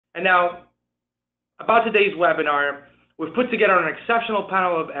And now, about today's webinar, we've put together an exceptional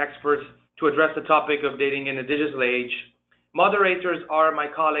panel of experts to address the topic of dating in the digital age. Moderators are my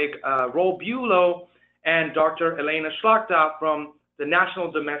colleague Rob Bulow and Dr. Elena Schlachta from the National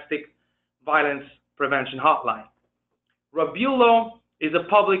Domestic Violence Prevention Hotline. Rob Bulow is a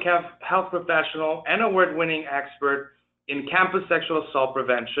public health professional and award-winning expert in campus sexual assault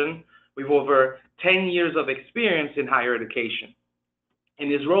prevention with over 10 years of experience in higher education. In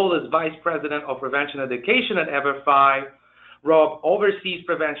his role as Vice President of Prevention Education at EVERFI, Rob oversees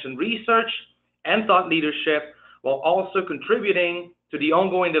prevention research and thought leadership while also contributing to the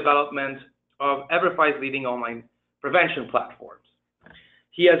ongoing development of EVERFI's leading online prevention platforms.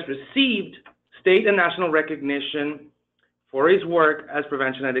 He has received state and national recognition for his work as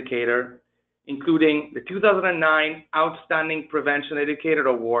prevention educator, including the 2009 Outstanding Prevention Educator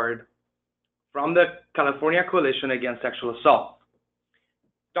Award from the California Coalition Against Sexual Assault.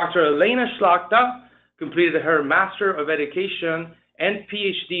 Dr. Elena Schlachta completed her Master of Education and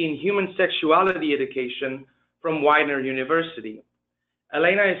PhD in Human Sexuality Education from Widener University.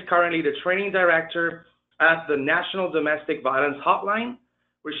 Elena is currently the Training Director at the National Domestic Violence Hotline,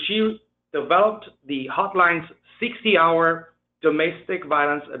 where she developed the hotline's 60-hour domestic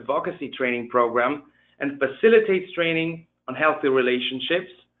violence advocacy training program and facilitates training on healthy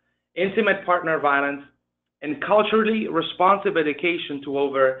relationships, intimate partner violence, and culturally responsive education to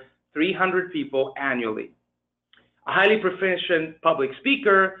over 300 people annually. A highly proficient public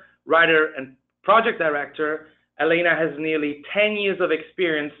speaker, writer, and project director, Elena has nearly 10 years of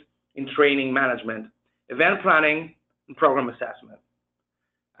experience in training management, event planning, and program assessment.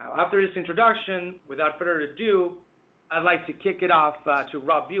 After this introduction, without further ado, I'd like to kick it off to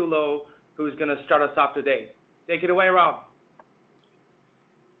Rob Bulow, who's going to start us off today. Take it away, Rob.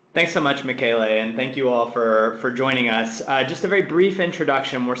 Thanks so much, Michele, and thank you all for joining us. Just a very brief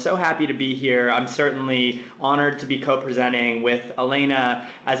introduction. We're so happy to be here. I'm certainly honored to be co-presenting with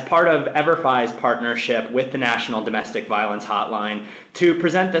Elena as part of EVERFI's partnership with the National Domestic Violence Hotline to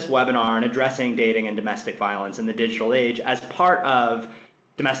present this webinar on addressing dating and domestic violence in the digital age as part of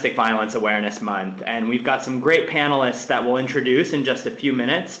Domestic Violence Awareness Month. And we've got some great panelists that we'll introduce in just a few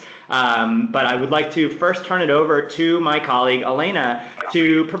minutes. But I would like to first turn it over to my colleague, Elena,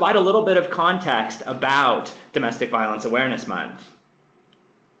 to provide a little bit of context about Domestic Violence Awareness Month.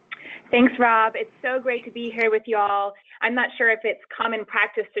 Thanks, Rob. It's so great to be here with you all. I'm not sure if it's common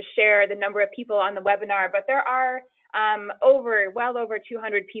practice to share the number of people on the webinar, but there are well over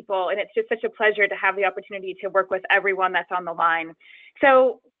 200 people, and it's just such a pleasure to have the opportunity to work with everyone that's on the line.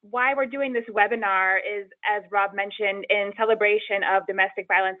 So why we're doing this webinar is, as Rob mentioned, in celebration of Domestic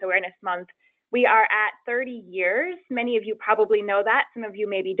Violence Awareness Month. We are at 30 years, many of you probably know that, some of you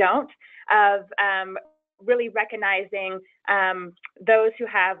maybe don't, of really recognizing those who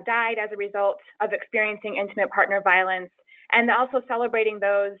have died as a result of experiencing intimate partner violence, and also celebrating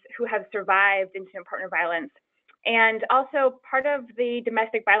those who have survived intimate partner violence. And also part of the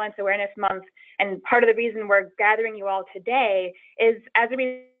Domestic Violence Awareness Month, and part of the reason we're gathering you all today, is as a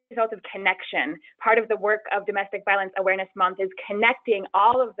result of connection. Part of the work of Domestic Violence Awareness Month is connecting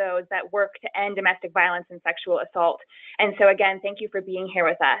all of those that work to end domestic violence and sexual assault. And so again, thank you for being here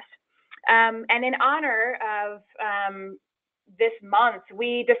with us. And in honor of this month,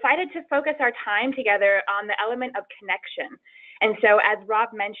 we decided to focus our time together on the element of connection. And so, as Rob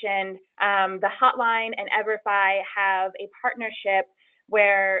mentioned, the hotline and EVERFI have a partnership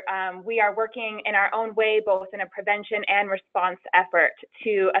where we are working in our own way, both in a prevention and response effort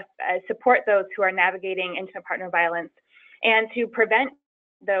to support those who are navigating intimate partner violence and to prevent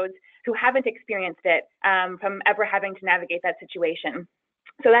those who haven't experienced it from ever having to navigate that situation.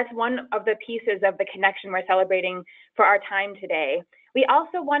 So that's one of the pieces of the connection we're celebrating for our time today. We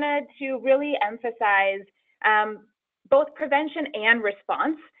also wanted to really emphasize both prevention and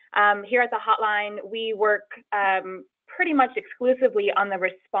response. Here at the hotline, we work pretty much exclusively on the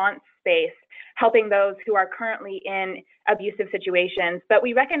response space, helping those who are currently in abusive situations. But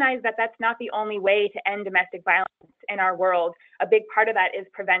we recognize that that's not the only way to end domestic violence in our world. A big part of that is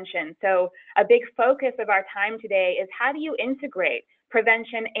prevention. So a big focus of our time today is how do you integrate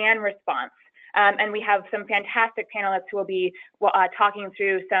prevention and response? And we have some fantastic panelists who will be talking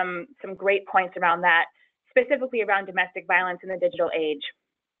through some great points around that, specifically around domestic violence in the digital age.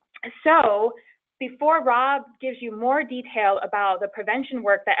 So before Rob gives you more detail about the prevention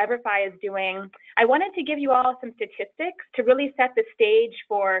work that EVERFI is doing, I wanted to give you all some statistics to really set the stage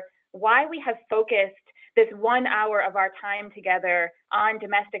for why we have focused this 1 hour of our time together on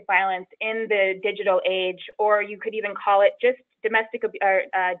domestic violence in the digital age, or you could even call it just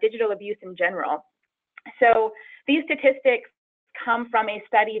digital abuse in general. So these statistics come from a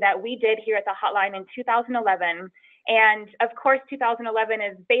study that we did here at the hotline in 2011. And of course, 2011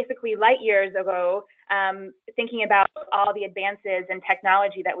 is basically light years ago, thinking about all the advances in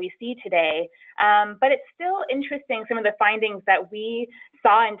technology that we see today. But it's still interesting, some of the findings that we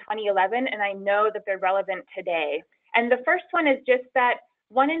saw in 2011, and I know that they're relevant today. And the first one is just that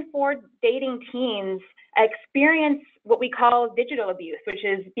 1 in 4 dating teens experience what we call digital abuse, which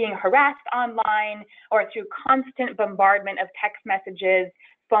is being harassed online or through constant bombardment of text messages,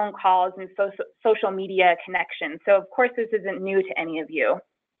 phone calls, and social media connections. So of course, this isn't new to any of you.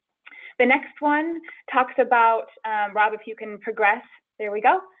 The next one talks about, Rob, if you can progress, there we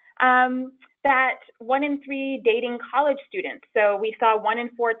go, that 1 in 3 dating college students. So we saw 1 in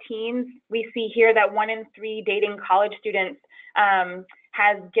 4 teens. We see here that 1 in 3 dating college students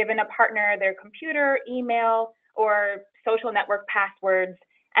has given a partner their computer, email, or social network passwords.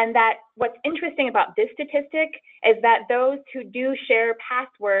 And that what's interesting about this statistic is that those who do share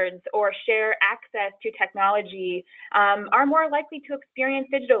passwords or share access to technology are more likely to experience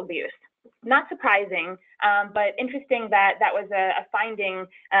digital abuse. Not surprising, but interesting that that was a finding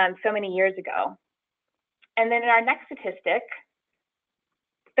so many years ago. And then in our next statistic,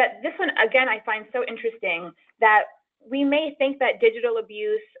 that this one, again, I find so interesting that we may think that digital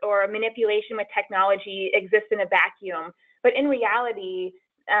abuse or manipulation with technology exists in a vacuum, but in reality,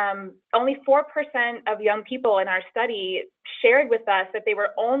 only 4% of young people in our study shared with us that they were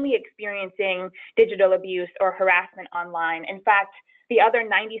only experiencing digital abuse or harassment online. In fact, the other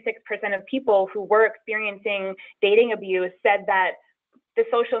 96% of people who were experiencing dating abuse said that the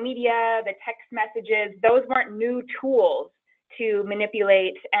social media, the text messages, those weren't new tools to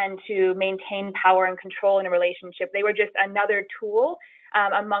manipulate and to maintain power and control in a relationship. They were just another tool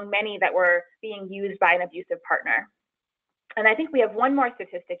among many that were being used by an abusive partner. And I think we have one more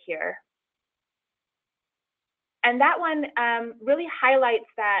statistic here. And that one really highlights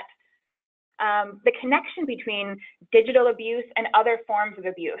that the connection between digital abuse and other forms of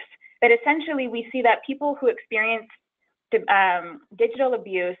abuse. That essentially we see that people who experience digital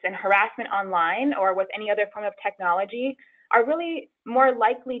abuse and harassment online or with any other form of technology are really more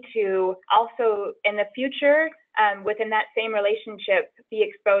likely to also in the future within that same relationship be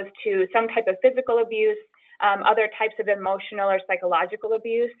exposed to some type of physical abuse, other types of emotional or psychological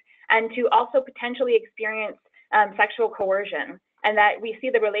abuse, and to also potentially experience sexual coercion. And that we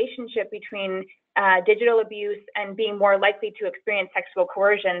see the relationship between digital abuse and being more likely to experience sexual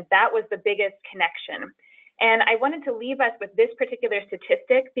coercion. That was the biggest connection. And I wanted to leave us with this particular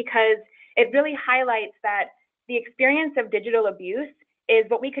statistic because it really highlights that the experience of digital abuse is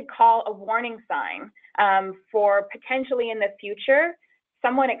what we could call a warning sign for potentially in the future,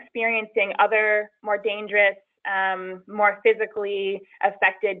 someone experiencing other more dangerous, more physically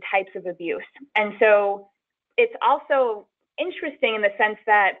affected types of abuse. And so it's also interesting in the sense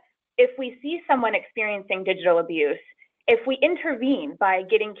that if we see someone experiencing digital abuse, if we intervene by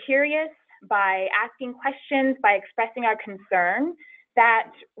getting curious, by asking questions, by expressing our concern,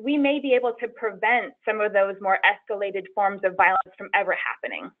 that we may be able to prevent some of those more escalated forms of violence from ever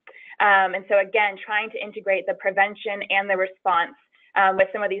happening. And so again, trying to integrate the prevention and the response with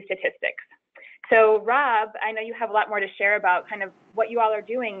some of these statistics. So Rob, I know you have a lot more to share about kind of what you all are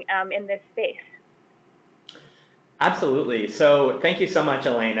doing in this space. Absolutely. So thank you so much,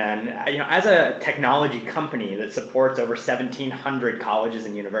 Elena. And as a technology company that supports over 1,700 colleges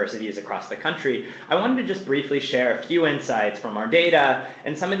and universities across the country, I wanted to just briefly share a few insights from our data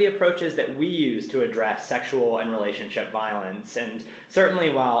and some of the approaches that we use to address sexual and relationship violence. And certainly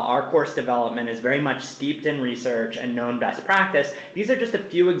while our course development is very much steeped in research and known best practice, these are just a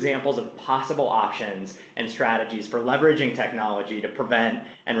few examples of possible options and strategies for leveraging technology to prevent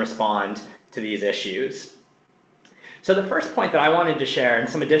and respond to these issues. So the first point that I wanted to share and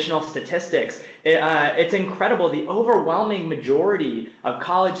some additional statistics, it's incredible. The overwhelming majority of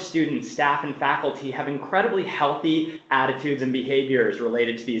college students, staff, and faculty have incredibly healthy attitudes and behaviors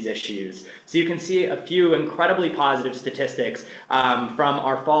related to these issues. So you can see a few incredibly positive statistics from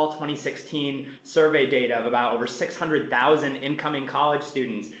our fall 2016 survey data of about over 600,000 incoming college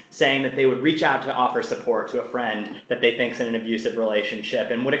students saying that they would reach out to offer support to a friend that they think's in an abusive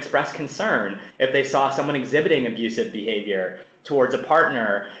relationship and would express concern if they saw someone exhibiting abusive behavior towards a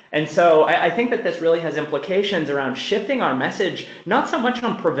partner. And so I think that this really has implications around shifting our message, not so much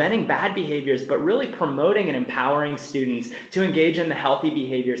on preventing bad behaviors, but really promoting and empowering students to engage in the healthy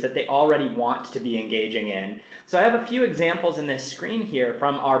behaviors that they already want to be engaging in. So I have a few examples in this screen here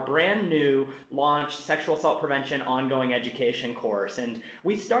from our brand new launched Sexual Assault Prevention Ongoing Education course. And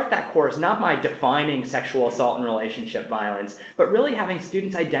we start that course not by defining sexual assault and relationship violence, but really having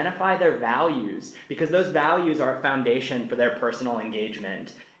students identify their values, because those values are a foundation for their personal interpersonal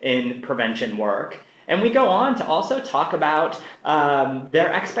engagement in prevention work. And we go on to also talk about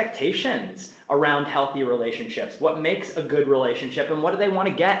their expectations around healthy relationships. What makes a good relationship, and what do they want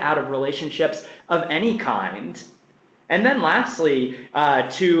to get out of relationships of any kind? And then lastly,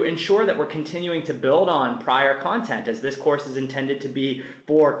 to ensure that we're continuing to build on prior content, as this course is intended to be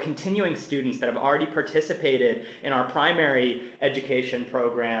for continuing students that have already participated in our primary education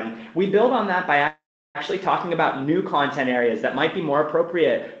program, we build on that by actually talking about new content areas that might be more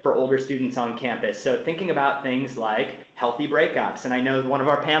appropriate for older students on campus. So thinking about things like healthy breakups, and I know one of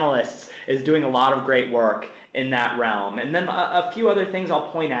our panelists is doing a lot of great work in that realm. And then a few other things I'll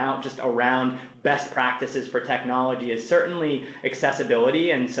point out just around best practices for technology is certainly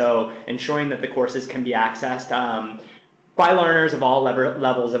accessibility, and so ensuring that the courses can be accessed by learners of all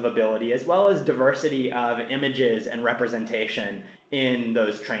levels of ability, as well as diversity of images and representation in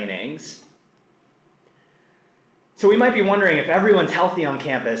those trainings. So we might be wondering, if everyone's healthy on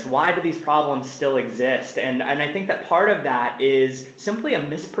campus, why do these problems still exist? And I think that part of that is simply a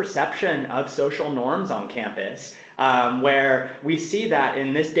misperception of social norms on campus, where we see that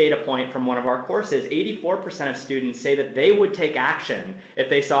in this data point from one of our courses, 84% of students say that they would take action if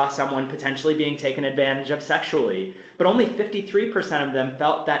they saw someone potentially being taken advantage of sexually. But only 53% of them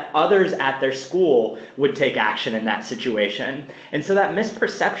felt that others at their school would take action in that situation. And so that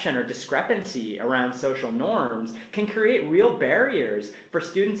misperception or discrepancy around social norms can create real barriers for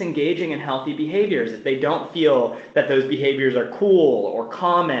students engaging in healthy behaviors if they don't feel that those behaviors are cool or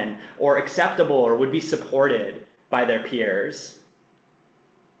common or acceptable or would be supported by their peers.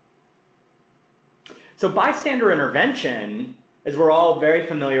 So bystander intervention, as we're all very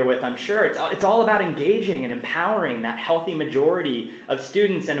familiar with, I'm sure, it's all about engaging and empowering that healthy majority of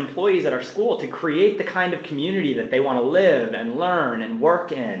students and employees at our school to create the kind of community that they want to live and learn and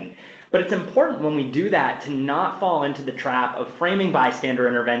work in. But it's important when we do that to not fall into the trap of framing bystander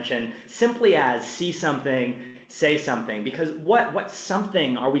intervention simply as see something, say something, because what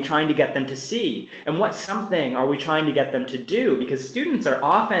something are we trying to get them to see? And what something are we trying to get them to do? Because students are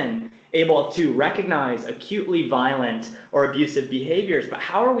often able to recognize acutely violent or abusive behaviors, but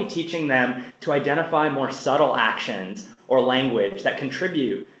how are we teaching them to identify more subtle actions or language that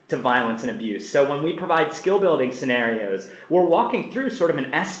contribute to violence and abuse? So when we provide skill building scenarios, we're walking through sort of an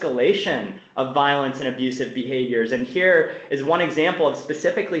escalation of violence and abusive behaviors. And here is one example of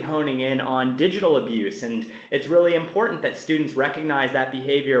specifically honing in on digital abuse. And it's really important that students recognize that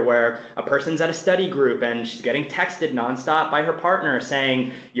behavior where a person's at a study group and she's getting texted nonstop by her partner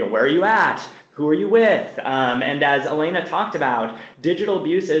saying, you know, where are you at? Who are you with? And as Elena talked about, digital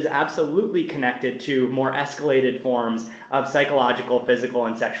abuse is absolutely connected to more escalated forms of psychological, physical,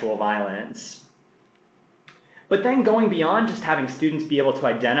 and sexual violence. But then going beyond just having students be able to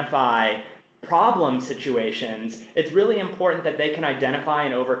identify problem situations, it's really important that they can identify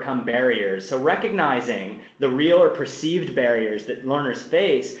and overcome barriers. So recognizing the real or perceived barriers that learners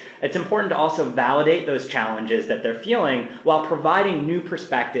face, it's important to also validate those challenges that they're feeling while providing new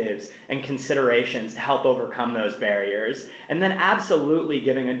perspectives and considerations to help overcome those barriers. And then absolutely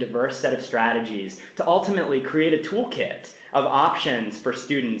giving a diverse set of strategies to ultimately create a toolkit of options for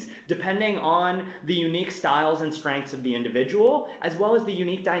students, depending on the unique styles and strengths of the individual, as well as the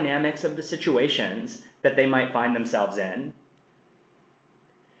unique dynamics of the situations that they might find themselves in.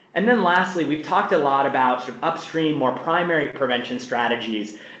 And then lastly, we've talked a lot about sort of upstream, more primary prevention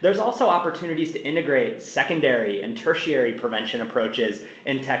strategies. There's also opportunities to integrate secondary and tertiary prevention approaches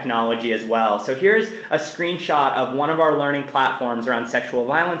in technology as well. So here's a screenshot of one of our learning platforms around sexual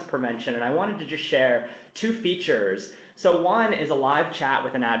violence prevention, and I wanted to just share two features. So one is a live chat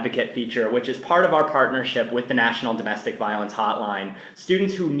with an advocate feature, which is part of our partnership with the National Domestic Violence Hotline.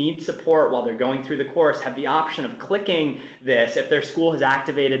 Students who need support while they're going through the course have the option of clicking this if their school has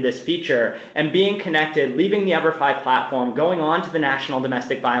activated this feature and being connected, leaving the EVERFI platform, going on to the National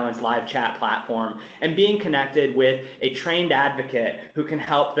Domestic Violence live chat platform, and being connected with a trained advocate who can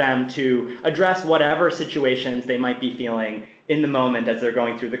help them to address whatever situations they might be feeling in the moment as they're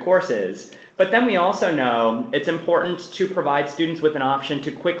going through the courses. But then we also know it's important to provide students with an option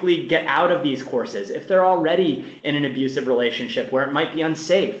to quickly get out of these courses if they're already in an abusive relationship where it might be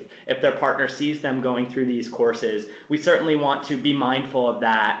unsafe if their partner sees them going through these courses. We certainly want to be mindful of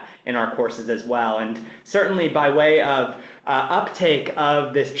that in our courses as well. And certainly by way of uptake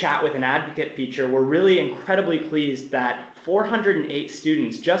of this chat with an advocate feature, we're really incredibly pleased that 408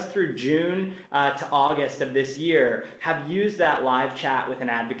 students just through June to August of this year have used that live chat with an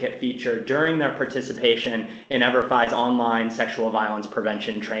advocate feature during their participation in EVERFI's online sexual violence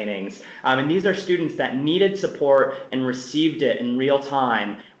prevention trainings. And these are students that needed support and received it in real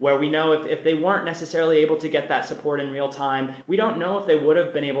time, where we know if they weren't necessarily able to get that support in real time, we don't know if they would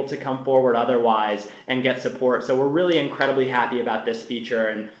have been able to come forward otherwise and get support. So we're really incredibly happy about this feature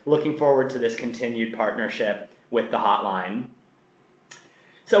and looking forward to this continued partnership with the hotline.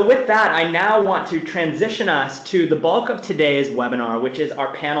 So with that, I now want to transition us to the bulk of today's webinar, which is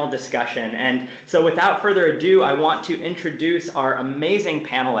our panel discussion. And so without further ado, I want to introduce our amazing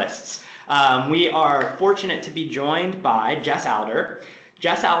panelists. We are fortunate to be joined by Jess Alder.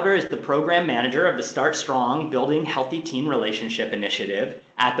 Jess Alder is the program manager of the Start Strong Building Healthy Teen Relationship Initiative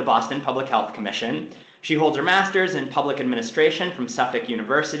at the Boston Public Health Commission. She holds her master's in public administration from Suffolk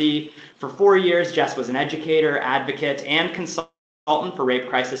University. For 4 years, Jess was an educator, advocate, and consultant for rape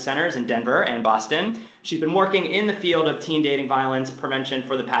crisis centers in Denver and Boston. She's been working in the field of teen dating violence prevention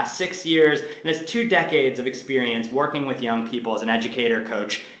for the past 6 years and has 2 decades of experience working with young people as an educator,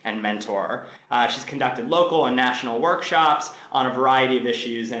 coach, and mentor. She's conducted local and national workshops on a variety of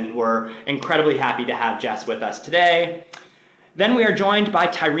issues, and we're incredibly happy to have Jess with us today. Then we are joined by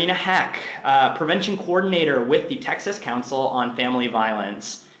Tyrena Heck, prevention coordinator with the Texas Council on Family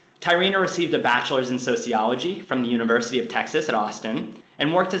Violence. Tyrena received a bachelor's in sociology from the University of Texas at Austin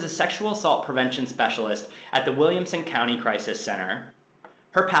and worked as a sexual assault prevention specialist at the Williamson County Crisis Center.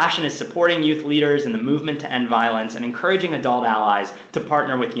 Her passion is supporting youth leaders in the movement to end violence and encouraging adult allies to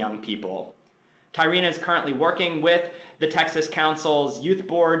partner with young people. Tyrena is currently working with the Texas Council's Youth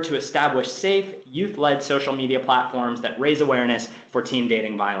Board to establish safe, youth-led social media platforms that raise awareness for teen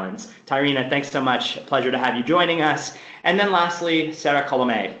dating violence. Tyrena, thanks so much. Pleasure to have you joining us. And then lastly, Sarah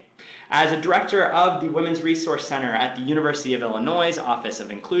Colomé. As a director of the Women's Resource Center at the University of Illinois' Office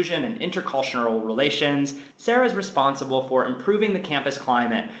of Inclusion and Intercultural Relations, Sarah is responsible for improving the campus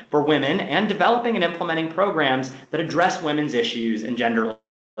climate for women and developing and implementing programs that address women's issues and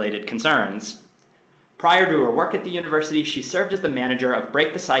gender-related concerns. Prior to her work at the university, she served as the manager of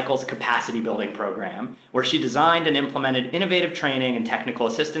Break the Cycle's capacity building program, where she designed and implemented innovative training and technical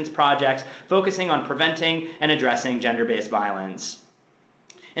assistance projects focusing on preventing and addressing gender-based violence.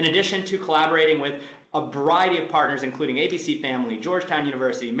 In addition to collaborating with a variety of partners, including ABC Family, Georgetown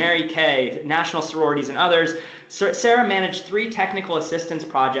University, Mary Kay, national sororities, and others, Sarah managed 3 technical assistance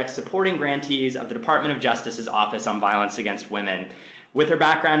projects supporting grantees of the Department of Justice's Office on Violence Against Women. With her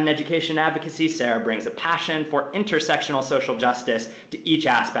background in education and advocacy, Sarah brings a passion for intersectional social justice to each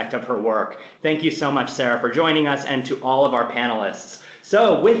aspect of her work. Thank you so much, Sarah, for joining us, and to all of our panelists.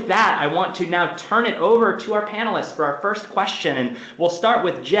 So with that, I want to now turn it over to our panelists for our first question. And we'll start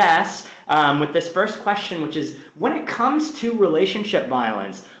with Jess with this first question, which is, when it comes to relationship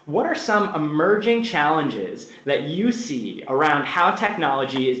violence, what are some emerging challenges that you see around how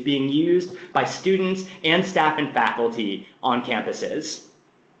technology is being used by students and staff and faculty on campuses?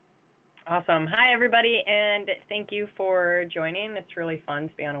 Awesome. Hi, everybody, and thank you for joining. It's really fun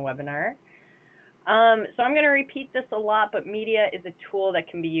to be on a webinar. So I'm going to repeat this a lot, but media is a tool that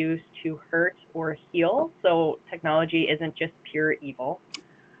can be used to hurt or heal. So technology isn't just pure evil.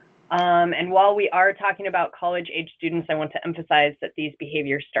 And while we are talking about college-age students, I want to emphasize that these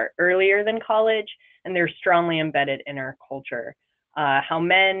behaviors start earlier than college, and they're strongly embedded in our culture. How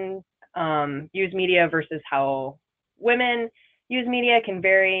men use media versus how women use media can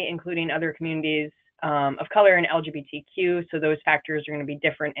vary, including other communities of color and LGBTQ. So those factors are going to be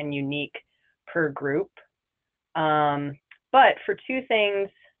different and unique per group. But for 2 things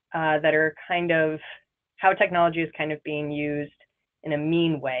that are kind of how technology is kind of being used in a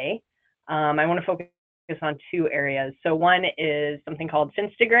mean way, I want to focus on 2 areas. So one is something called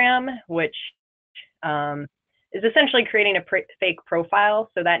Finstagram, which is essentially creating a fake profile.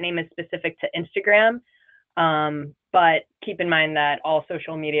 So that name is specific to Instagram, but keep in mind that all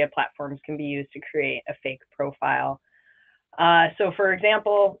social media platforms can be used to create a fake profile. So for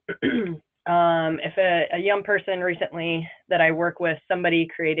example, if a young person recently that I work with, somebody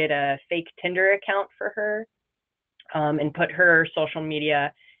created a fake Tinder account for her and put her social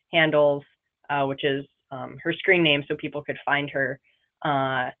media handles, which is her screen name, so people could find her,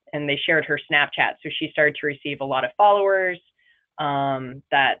 and they shared her Snapchat. So she started to receive a lot of followers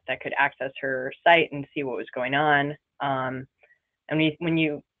that could access her site and see what was going on. And when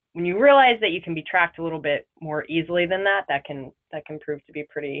you realize that you can be tracked a little bit more easily than that, that can prove to be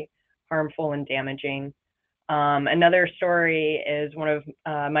pretty harmful and damaging. Another story is one of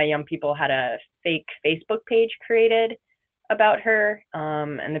my young people had a fake Facebook page created about her,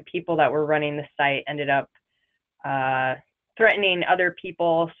 and the people that were running the site ended up threatening other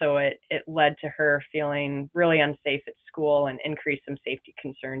people, so it led to her feeling really unsafe at school and increased some safety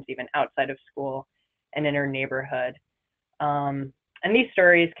concerns even outside of school and in her neighborhood. And these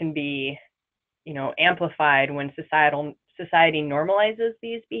stories can be, amplified when society normalizes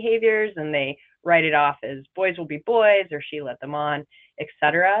these behaviors and they write it off as boys will be boys or she led them on,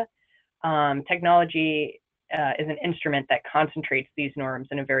 etc. Technology is an instrument that concentrates these norms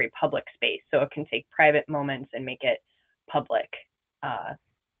in a very public space, so it can take private moments and make it public.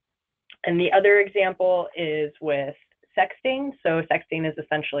 And the other example is with sexting. So sexting is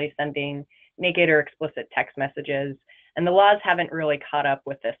essentially sending naked or explicit text messages, and the laws haven't really caught up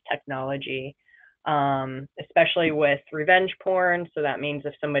with this technology, especially with revenge porn. So that means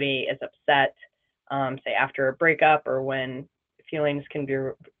if somebody is upset, say after a breakup or when feelings can be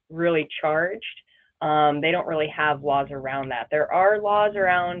really charged, they don't really have laws around that. There are laws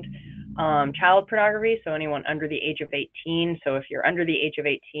around child pornography, so anyone under the age of 18. So if you're under the age of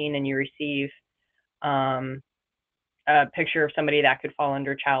 18 and you receive a picture of somebody, that could fall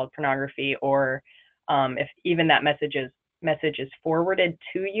under child pornography, or if even that message is forwarded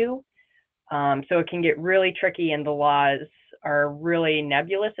to you. So it can get really tricky, and the laws are really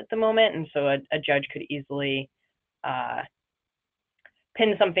nebulous at the moment, and so a judge could easily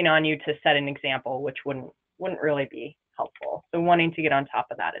pin something on you to set an example, which wouldn't really be helpful. So wanting to get on top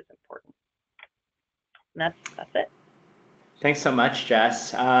of that is important. And that's it. Thanks so much,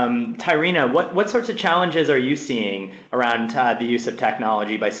 Jess. Tyrina, what sorts of challenges are you seeing around the use of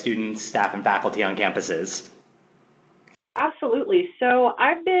technology by students, staff, and faculty on campuses? Absolutely. So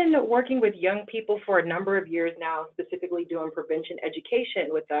I've been working with young people for a number of years now, specifically doing prevention education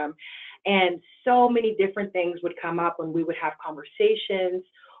with them. And so many different things would come up when we would have conversations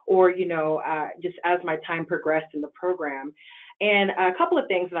or, just as my time progressed in the program. And a couple of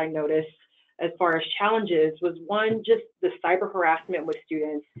things that I noticed as far as challenges was, one, just the cyber harassment with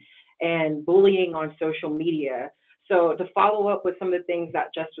students and bullying on social media. So to follow up with some of the things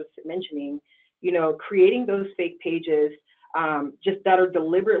that Jess was mentioning, creating those fake pages just that are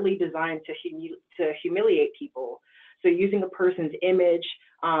deliberately designed to humiliate people. So using a person's image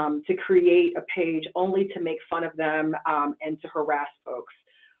to create a page only to make fun of them and to harass folks.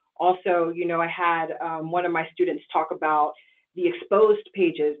 Also, I had one of my students talk about the exposed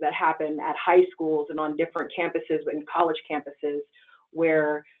pages that happen at high schools and on different campuses and college campuses,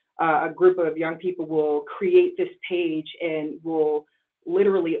 where a group of young people will create this page and will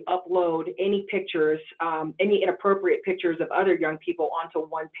literally upload any pictures, any inappropriate pictures of other young people onto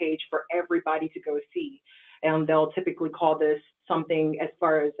one page for everybody to go see. And they'll typically call this something as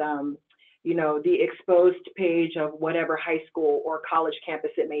far as, the exposed page of whatever high school or college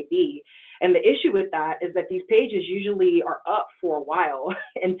campus it may be. And the issue with that is that these pages usually are up for a while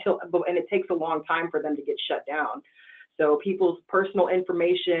and it takes a long time for them to get shut down. So people's personal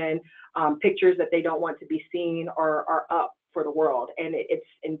information, pictures that they don't want to be seen are up for the world, and it's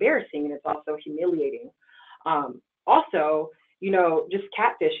embarrassing, and it's also humiliating. Also, just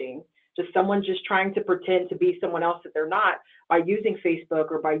catfishing, just someone just trying to pretend to be someone else that they're not by using Facebook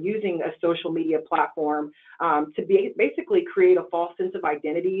or by using a social media platform to basically create a false sense of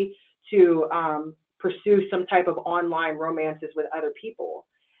identity to pursue some type of online romances with other people.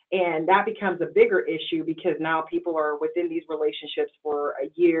 And that becomes a bigger issue because now people are within these relationships for a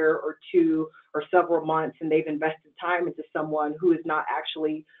year or two or several months, and they've invested time into someone who is not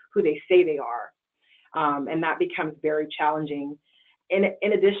actually who they say they are. And that becomes very challenging.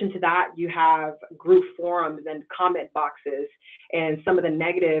 In addition to that, you have group forums and comment boxes and some of the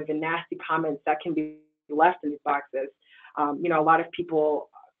negative and nasty comments that can be left in these boxes. A lot of people,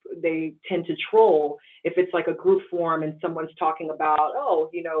 they tend to troll if it's like a group forum and someone's talking about,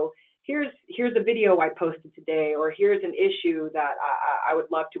 here's a video I posted today, or here's an issue that I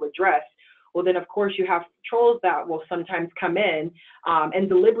would love to address. Well, then of course you have trolls that will sometimes come in and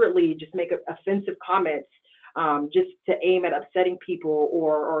deliberately just make offensive comments just to aim at upsetting people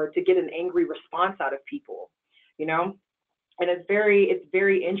or to get an angry response out of people, And it's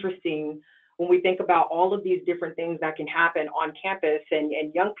very interesting when we think about all of these different things that can happen on campus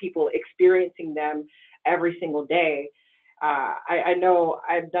and young people experiencing them every single day. I know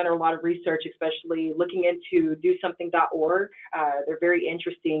I've done a lot of research, especially looking into DoSomething.org. They're very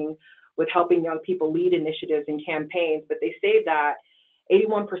interesting with helping young people lead initiatives and campaigns, but they say that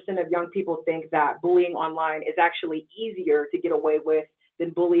 81% of young people think that bullying online is actually easier to get away with than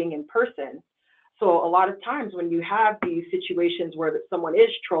bullying in person. So a lot of times when you have these situations where someone is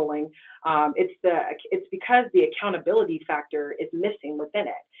trolling, it's because the accountability factor is missing within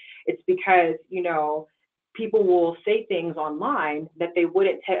it. It's because, people will say things online that they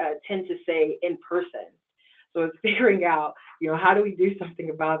wouldn't tend to say in person. So it's figuring out, how do we do something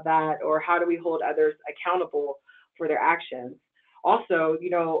about that, or how do we hold others accountable for their actions? Also,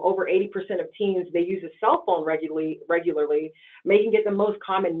 over 80% of teens, they use a cell phone regularly, making it the most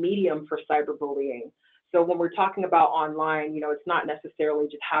common medium for cyberbullying. So when we're talking about online, it's not necessarily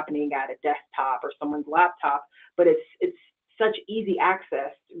just happening at a desktop or someone's laptop, but it's such easy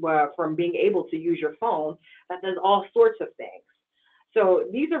access from being able to use your phone that does all sorts of things. So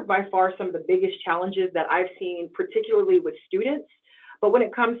these are by far some of the biggest challenges that I've seen, particularly with students. But when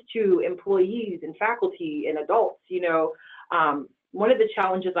it comes to employees and faculty and adults, one of the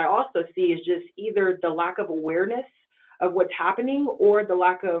challenges I also see is just either the lack of awareness of what's happening or the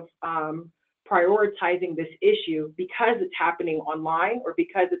lack of prioritizing this issue because it's happening online or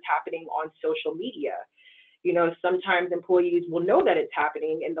because it's happening on social media. Sometimes employees will know that it's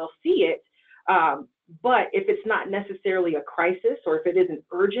happening and they'll see it, but if it's not necessarily a crisis or if it isn't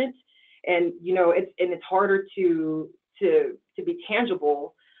urgent, and it's harder to be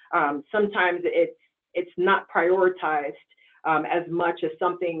tangible, sometimes it's not prioritized as much as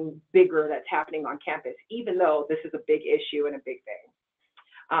something bigger that's happening on campus, even though this is a big issue and a big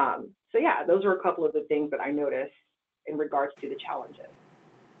thing. So yeah, those are a couple of the things that I noticed in regards to the challenges.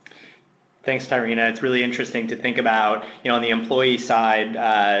 Thanks, Tyrena. It's really interesting to think about, on the employee side,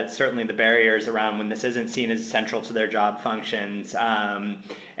 certainly the barriers around when this isn't seen as central to their job functions,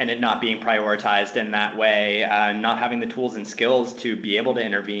 and it not being prioritized in that way, not having the tools and skills to be able to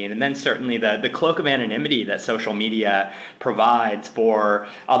intervene. And then certainly the cloak of anonymity that social media provides for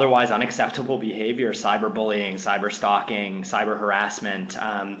otherwise unacceptable behavior, cyberbullying, cyber stalking, cyber harassment.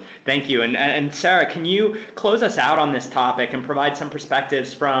 Thank you. And Sarah, can you close us out on this topic and provide some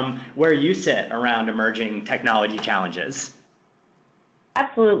perspectives from where you sit around emerging technology challenges?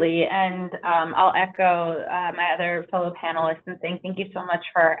 Absolutely, and I'll echo my other fellow panelists and saying thank you so much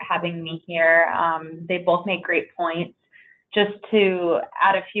for having me here. They both make great points. Just to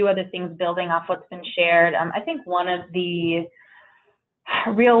add a few other things building off what's been shared, I think one of the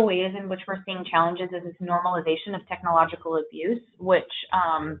real ways in which we're seeing challenges is this normalization of technological abuse, which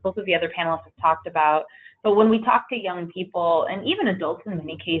both of the other panelists have talked about. But when we talk to young people, and even adults in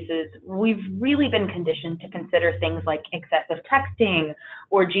many cases, we've really been conditioned to consider things like excessive texting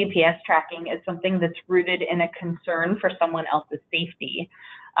or GPS tracking as something that's rooted in a concern for someone else's safety.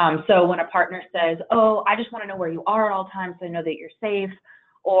 So when a partner says, oh, I just want to know where you are at all times so I know that you're safe,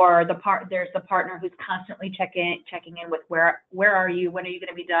 or there's the partner who's constantly checking in with where are you, when are you going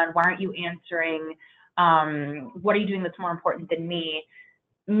to be done, why aren't you answering, what are you doing that's more important than me?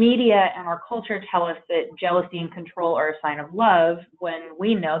 Media and our culture tell us that jealousy and control are a sign of love, when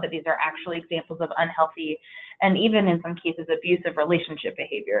we know that these are actually examples of unhealthy and even in some cases abusive relationship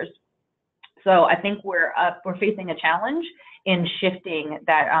behaviors. So I think we're facing a challenge in shifting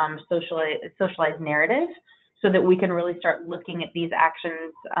that socialized narrative so that we can really start looking at these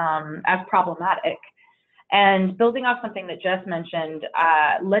actions as problematic. And building off something that Jess mentioned,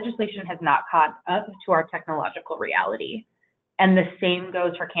 legislation has not caught up to our technological reality. And the same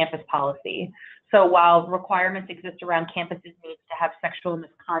goes for campus policy. So while requirements exist around campuses' needs to have sexual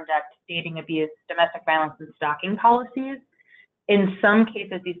misconduct, dating abuse, domestic violence, and stalking policies, in some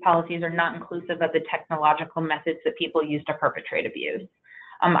cases, these policies are not inclusive of the technological methods that people use to perpetrate abuse.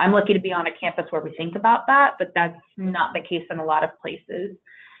 I'm lucky to be on a campus where we think about that, but that's not the case in a lot of places.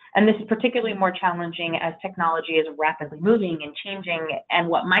 And this is particularly more challenging as technology is rapidly moving and changing, and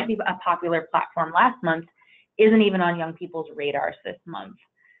what might be a popular platform last month isn't even on young people's radars this month.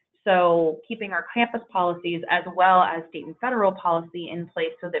 So keeping our campus policies as well as state and federal policy in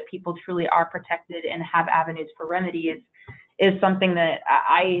place so that people truly are protected and have avenues for remedies is something that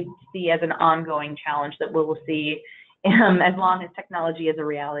I see as an ongoing challenge that we will see as long as technology is a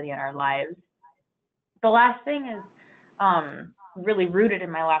reality in our lives. The last thing is really rooted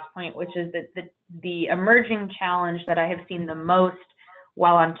in my last point, which is that the emerging challenge that I have seen the most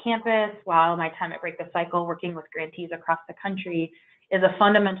while on campus, while my time at Break the Cycle working with grantees across the country, is a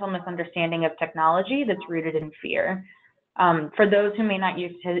fundamental misunderstanding of technology that's rooted in fear. For those who may not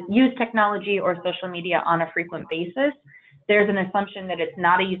use technology or social media on a frequent basis, there's an assumption that it's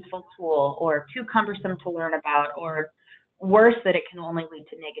not a useful tool or too cumbersome to learn about, or worse, that it can only lead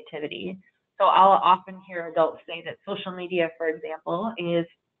to negativity. So I'll often hear adults say that social media, for example, is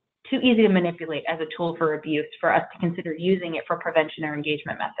too easy to manipulate as a tool for abuse for us to consider using it for prevention or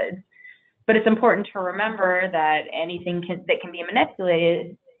engagement methods. But it's important to remember that anything that can be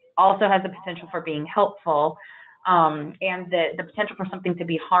manipulated also has the potential for being helpful, and that the potential for something to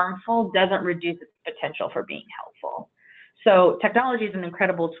be harmful doesn't reduce its potential for being helpful. So technology is an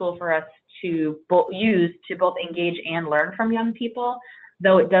incredible tool for us to use to both engage and learn from young people,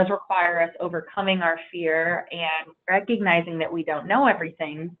 though it does require us overcoming our fear and recognizing that we don't know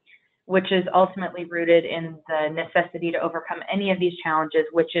everything, which is ultimately rooted in the necessity to overcome any of these challenges,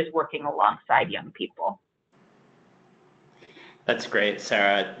 which is working alongside young people. That's great,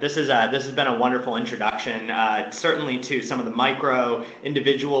 Sarah. This has been a wonderful introduction, certainly to some of the micro,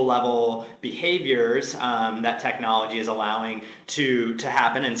 individual level behaviors that technology is allowing to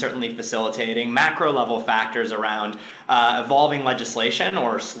happen, and certainly facilitating macro level factors around evolving legislation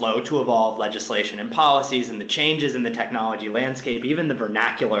or slow to evolve legislation and policies, and the changes in the technology landscape, even the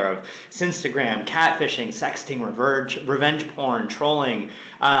vernacular of Instagram, catfishing, sexting, revenge porn, trolling.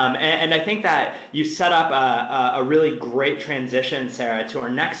 And I think that you set up a really great transition, Sarah, to our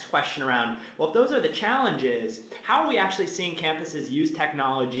next question around, well, if those are the challenges, how are we actually seeing campuses use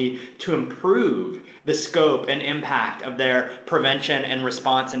technology to improve the scope and impact of their prevention and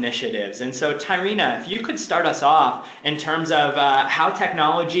response initiatives? And so, Tyrina, if you could start us off in terms of how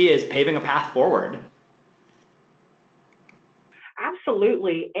technology is paving a path forward.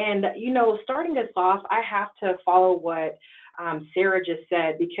 Absolutely. And, starting us off, I have to follow what Sarah just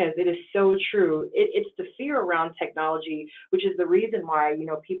said, because it is so true. It's the fear around technology, which is the reason why,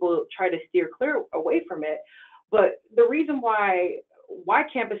 people try to steer clear away from it. But the reason why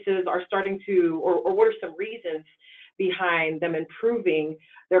campuses are starting to, or what are some reasons behind them improving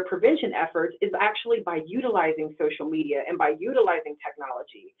their prevention efforts, is actually by utilizing social media and by utilizing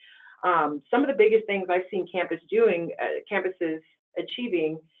technology. Some of the biggest things I've seen campuses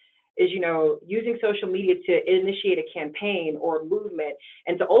achieving is, using social media to initiate a campaign or movement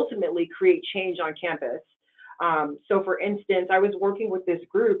and to ultimately create change on campus. So for instance, I was working with this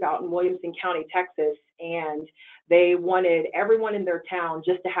group out in Williamson County, Texas, and they wanted everyone in their town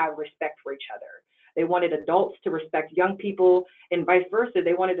just to have respect for each other. They wanted adults to respect young people, and vice versa.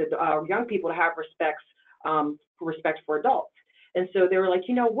 They wanted young people to have respect for adults. And so they were like,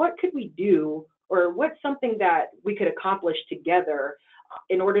 what could we do, or what's something that we could accomplish together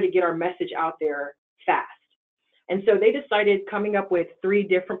in order to get our message out there fast? And so they decided coming up with 3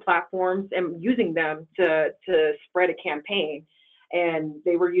 different platforms and using them to spread a campaign. And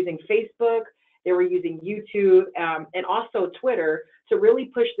they were using Facebook, they were using YouTube, and also Twitter to really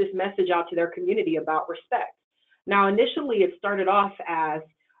push this message out to their community about respect. Now, initially it started off as,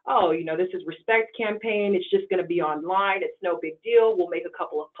 this is respect campaign. It's just going to be online. It's no big deal. We'll make a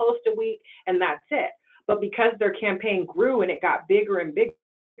couple of posts a week and that's it. But because their campaign grew and it got bigger and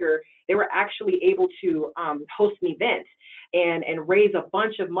bigger, they were actually able to host an event and raise a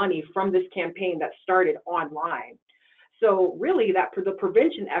bunch of money from this campaign that started online. So really, the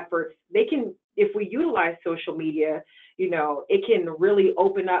prevention efforts, if we utilize social media, it can really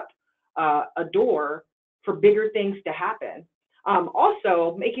open up a door for bigger things to happen.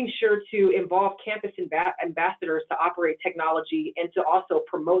 Also, making sure to involve campus ambassadors to operate technology and to also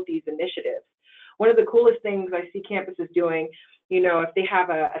promote these initiatives. One of the coolest things I see campuses doing, if they have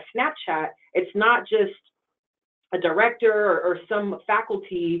a Snapchat, it's not just a director or some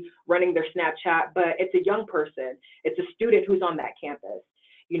faculty running their Snapchat, but it's a young person. It's a student who's on that campus.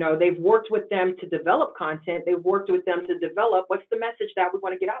 They've worked with them to develop content. They've worked with them to develop what's the message that we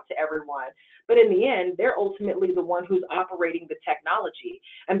want to get out to everyone. But in the end, they're ultimately the one who's operating the technology.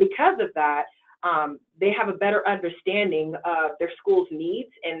 And because of that, they have a better understanding of their school's needs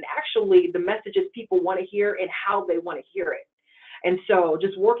and actually the messages people want to hear and how they want to hear it. And so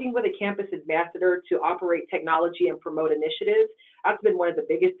just working with a campus ambassador to operate technology and promote initiatives, that's been one of the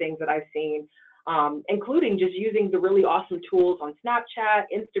biggest things that I've seen, including just using the really awesome tools on Snapchat,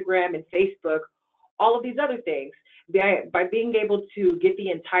 Instagram, and Facebook, all of these other things. By being able to get the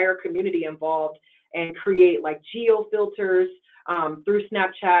entire community involved and create like geo filters through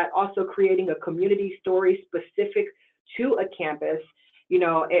Snapchat, also creating a community story specific to a campus,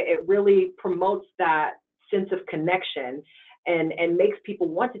 it really promotes that sense of connection and makes people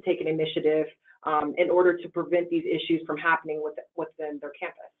want to take an initiative in order to prevent these issues from happening within their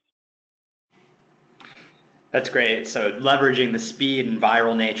campus. That's great. So leveraging the speed and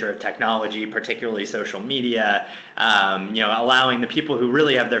viral nature of technology, particularly social media, allowing the people who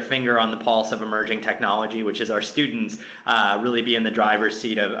really have their finger on the pulse of emerging technology, which is our students, really be in the driver's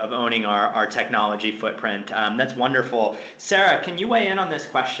seat of owning our technology footprint. That's wonderful. Sarah, can you weigh in on this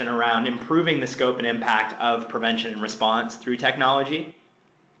question around improving the scope and impact of prevention and response through technology?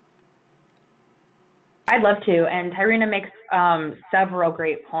 I'd love to, and Tyrina makes several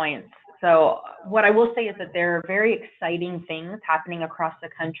great points. So what I will say is that there are very exciting things happening across the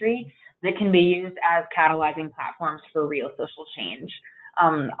country that can be used as catalyzing platforms for real social change.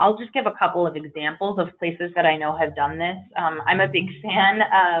 I'll just give a couple of examples of places that I know have done this. I'm a big fan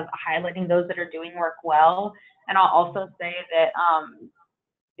of highlighting those that are doing work well. And I'll also say that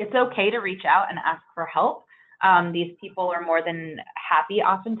it's okay to reach out and ask for help. These people are more than happy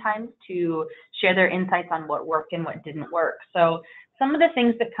oftentimes to share their insights on what worked and what didn't work. So some of the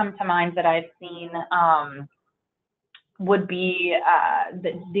things that come to mind that I've seen would be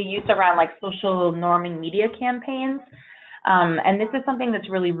the use around like social norming media campaigns. And this is something that's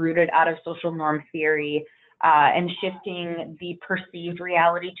really rooted out of social norm theory and shifting the perceived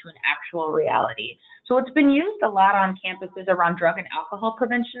reality to an actual reality. So it's been used a lot on campuses around drug and alcohol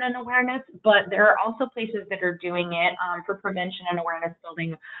prevention and awareness, but there are also places that are doing it for prevention and awareness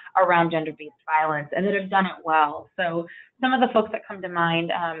building around gender-based violence and that have done it well. So some of the folks that come to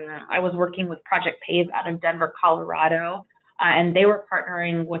mind, I was working with Project PAVE out of Denver, Colorado, and they were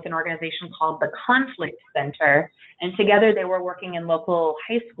partnering with an organization called the Conflict Center. And together they were working in local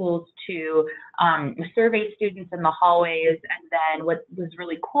high schools to survey students in the hallways. And then what was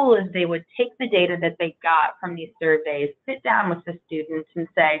really cool is they would take the data that they got from these surveys, sit down with the students and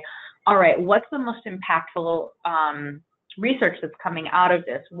say, all right, what's the most impactful research that's coming out of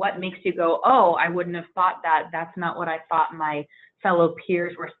this? What makes you go, oh, I wouldn't have thought that. That's not what I thought my fellow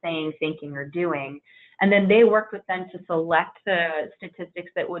peers were saying, thinking, or doing. And then they worked with them to select the statistics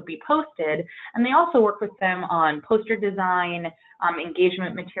that would be posted. And they also worked with them on poster design,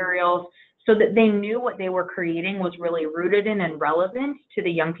 engagement materials, so that they knew what they were creating was really rooted in and relevant to the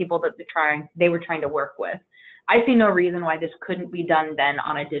young people that they were trying to work with. I see no reason why this couldn't be done then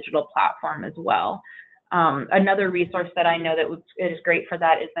on a digital platform as well. Another resource that I know that is great for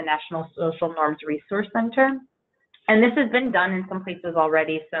that is the National Social Norms Resource Center. And this has been done in some places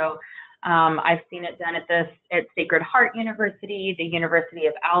already. So I've seen it done at Sacred Heart University, the University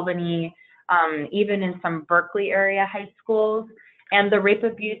of Albany, even in some Berkeley area high schools. And the Rape,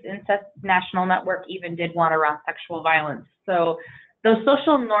 Abuse, Incest National Network even did one around sexual violence. So those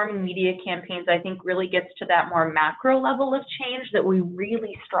social norming media campaigns, I think, really gets to that more macro level of change that we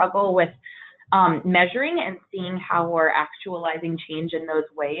really struggle with measuring and seeing how we're actualizing change in those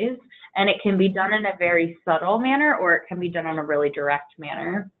ways. And it can be done in a very subtle manner, or it can be done in a really direct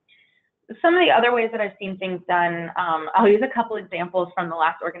manner. Some of the other ways that I've seen things done, I'll use a couple examples from the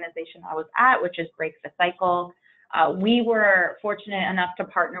last organization I was at, which is Break the Cycle. We were fortunate enough to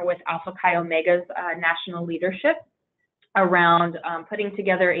partner with Alpha Chi Omega's national leadership around putting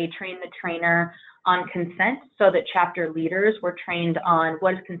together a train the trainer on consent, so that chapter leaders were trained on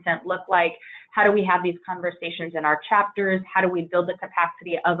what does consent look like, how do we have these conversations in our chapters, how do we build the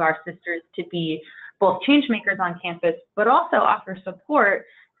capacity of our sisters to be both change makers on campus, but also offer support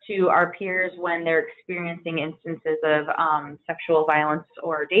to our peers when they're experiencing instances of sexual violence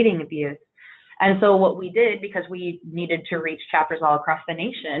or dating abuse. And so what we did, because we needed to reach chapters all across the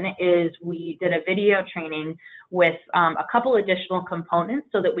nation, is we did a video training with a couple additional components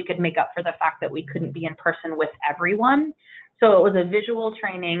so that we could make up for the fact that we couldn't be in person with everyone. So it was a visual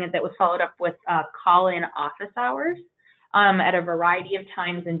training that was followed up with call-in office hours at a variety of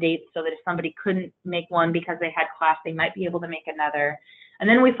times and dates, so that if somebody couldn't make one because they had class, they might be able to make another. And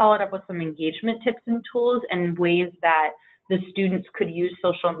then we followed up with some engagement tips and tools and ways that the students could use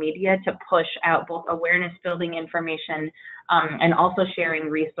social media to push out both awareness building information and also sharing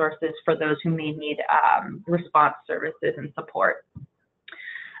resources for those who may need response services and support.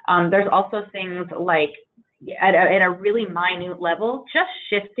 There's also things like, at a really minute level, just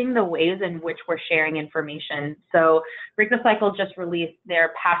shifting the ways in which we're sharing information. So Break the Cycle just released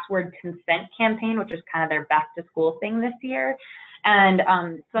their password consent campaign, which is kind of their back to school thing this year. And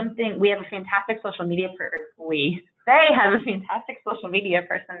we have a fantastic social media they have a fantastic social media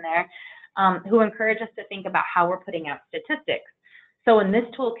person there who encouraged us to think about how we're putting out statistics. So in this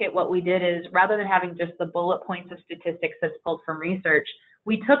toolkit, what we did is, rather than having just the bullet points of statistics that's pulled from research,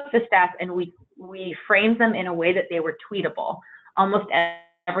 we took the stats and we framed them in a way that they were tweetable. Almost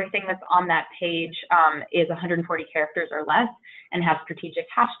everything that's on that page is 140 characters or less and has strategic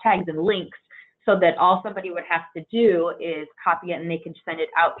hashtags and links, so that all somebody would have to do is copy it and they can send it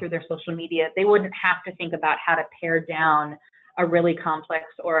out through their social media. They wouldn't have to think about how to pare down a really complex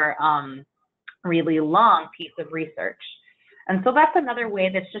or really long piece of research. And so that's another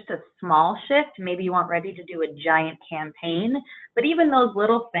way that's just a small shift. Maybe you aren't ready to do a giant campaign, but even those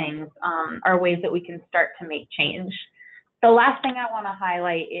little things are ways that we can start to make change. The last thing I want to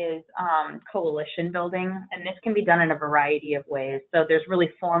highlight is coalition building, and this can be done in a variety of ways. So there's really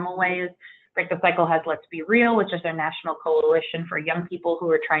formal ways. Break the Cycle has Let's Be Real, which is their national coalition for young people who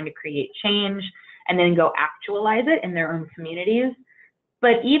are trying to create change and then go actualize it in their own communities.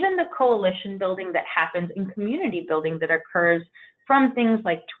 But even the coalition building that happens in community building that occurs from things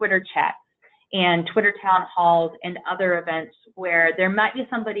like Twitter chats and Twitter town halls and other events where there might be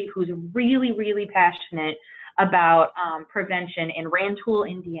somebody who's really, really passionate about prevention in Rantoul,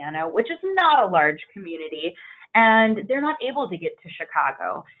 Indiana, which is not a large community, and they're not able to get to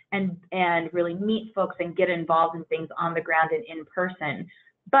Chicago and really meet folks and get involved in things on the ground and in person.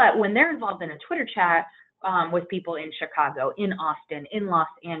 But when they're involved in a Twitter chat with people in Chicago, in Austin, in Los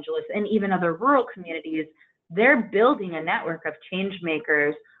Angeles, and even other rural communities, they're building a network of change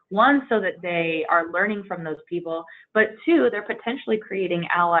makers, one, so that they are learning from those people, but two, they're potentially creating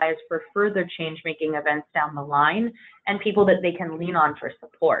allies for further change-making events down the line and people that they can lean on for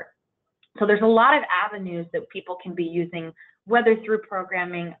support. So there's a lot of avenues that people can be using, whether through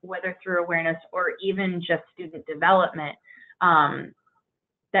programming, whether through awareness, or even just student development,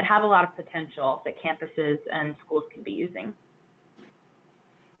 that have a lot of potential that campuses and schools can be using.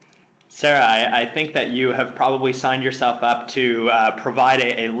 Sarah, I think that you have probably signed yourself up to provide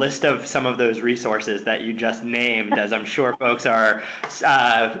a list of some of those resources that you just named, as I'm sure folks are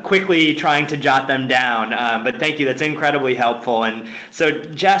quickly trying to jot them down. But thank you, that's incredibly helpful. And so,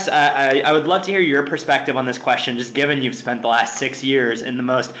 Jess, I would love to hear your perspective on this question, just given you've spent the last 6 years in the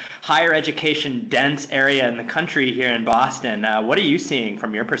most higher education dense area in the country here in Boston. What are you seeing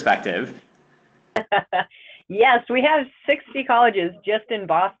from your perspective? Yes, we have 60 colleges just in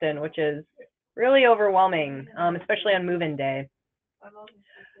Boston, which is really overwhelming, especially on move-in day.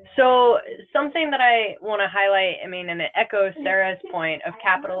 So something that I want to highlight, I mean, and it echoes Sarah's point of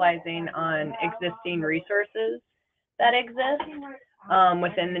capitalizing on existing resources that exist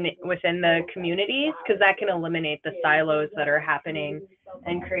within the communities, because that can eliminate the silos that are happening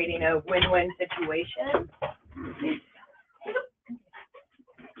and creating a win-win situation.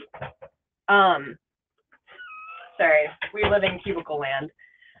 Sorry, we live in cubicle land.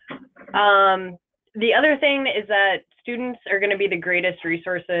 The other thing is that students are going to be the greatest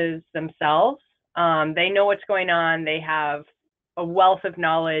resources themselves. They know what's going on. They have a wealth of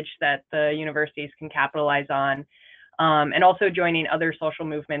knowledge that the universities can capitalize on, and also joining other social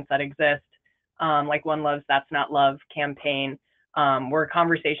movements that exist, like One Love's That's Not Love campaign, where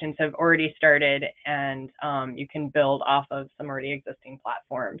conversations have already started, and you can build off of some already existing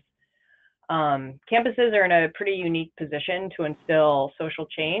platforms. Campuses are in a pretty unique position to instill social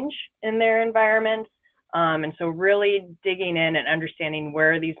change in their environments. And so really digging in and understanding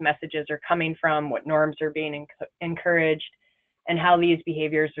where these messages are coming from, what norms are being encouraged, and how these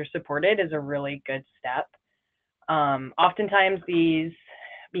behaviors are supported is a really good step. Oftentimes these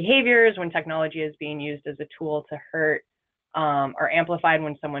behaviors, when technology is being used as a tool to hurt, are amplified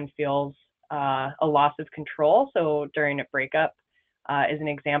when someone feels a loss of control. So during a breakup, is an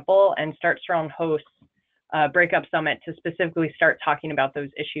example, and Start Strong hosts Breakup Summit to specifically start talking about those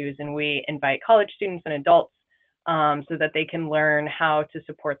issues. And we invite college students and adults so that they can learn how to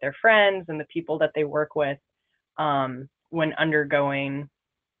support their friends and the people that they work with when undergoing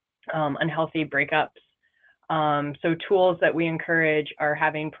unhealthy breakups. So tools that we encourage are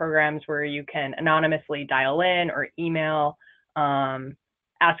having programs where you can anonymously dial in or email,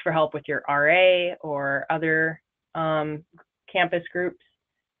 ask for help with your RA or other campus groups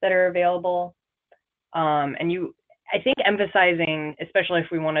that are available. I think emphasizing, especially if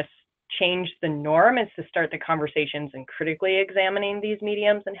we want to change the norm, is to start the conversations and critically examining these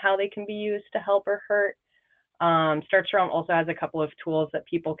mediums and how they can be used to help or hurt. Start Strong also has a couple of tools that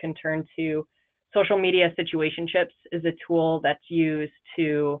people can turn to. Social media situationships is a tool that's used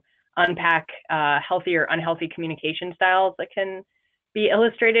to unpack healthy or unhealthy communication styles that can be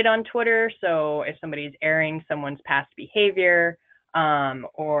illustrated on Twitter. So if somebody's airing someone's past behavior,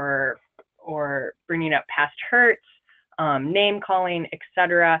 or bringing up past hurts, name calling,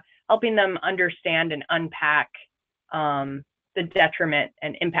 etc., helping them understand and unpack the detriment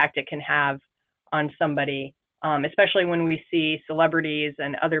and impact it can have on somebody, especially when we see celebrities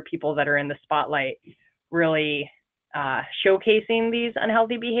and other people that are in the spotlight really showcasing these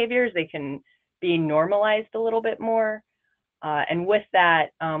unhealthy behaviors. They can be normalized a little bit more. And with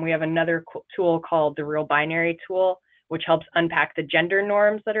that, we have another tool called the Real Binary tool, which helps unpack the gender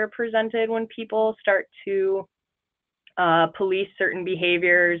norms that are presented when people start to police certain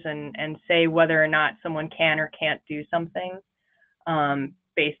behaviors and say whether or not someone can or can't do something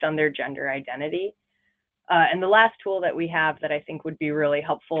based on their gender identity. And the last tool that we have that I think would be really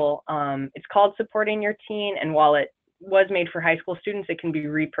helpful, it's called Supporting Your Teen. And while it was made for high school students, it can be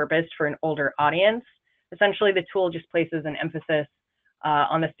repurposed for an older audience. Essentially, the tool just places an emphasis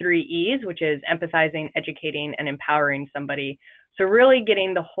on the 3 E's, which is empathizing, educating, and empowering somebody. So really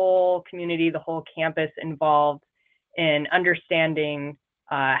getting the whole community, the whole campus involved in understanding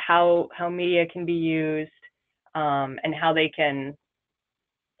how media can be used, and how they can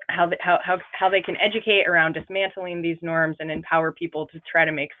educate around dismantling these norms and empower people to try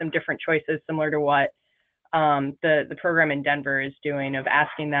to make some different choices, similar to what the program in Denver is doing, of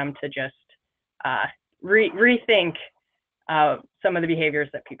asking them to just rethink some of the behaviors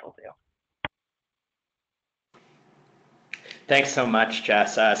that people do. Thanks so much,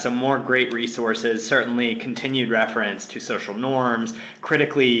 Jess. Some more great resources, certainly continued reference to social norms,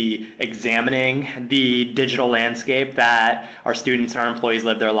 critically examining the digital landscape that our students and our employees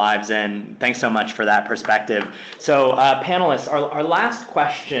live their lives in. Thanks so much for that perspective. So panelists, our last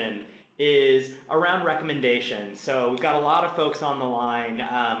question is around recommendations. So we've got a lot of folks on the line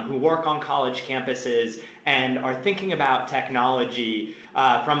who work on college campuses and are thinking about technology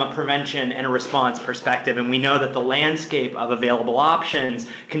from a prevention and a response perspective. And we know that the landscape of available options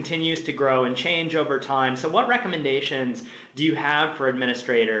continues to grow and change over time. So what recommendations do you have for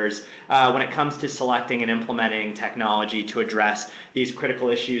administrators when it comes to selecting and implementing technology to address these critical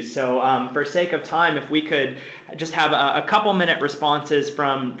issues? So for sake of time, if we could just have a couple minute responses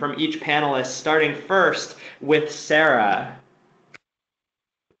from each panelist, starting first with Sarah.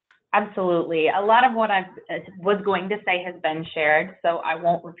 Absolutely. A lot of what I was going to say has been shared, so I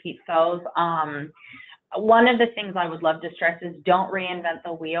won't repeat those. One of the things I would love to stress is don't reinvent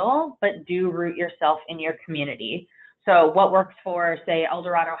the wheel, but do root yourself in your community. So what works for, say, El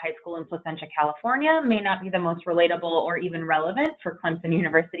Dorado High School in Placentia, California, may not be the most relatable or even relevant for Clemson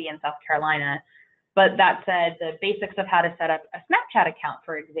University in South Carolina. But that said, the basics of how to set up a Snapchat account,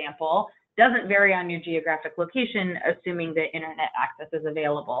 for example, doesn't vary on your geographic location, assuming that internet access is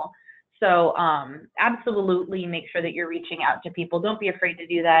available. So absolutely make sure that you're reaching out to people. Don't be afraid to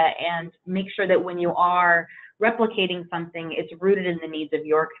do that, and make sure that when you are replicating something, it's rooted in the needs of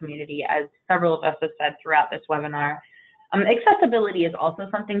your community, as several of us have said throughout this webinar. Accessibility is also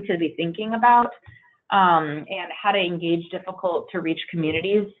something to be thinking about, and how to engage difficult to reach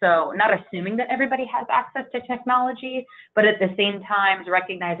communities. So not assuming that everybody has access to technology, but at the same time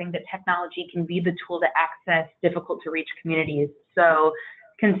recognizing that technology can be the tool to access difficult to reach communities. So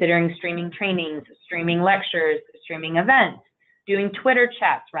considering streaming trainings, streaming lectures, streaming events, doing Twitter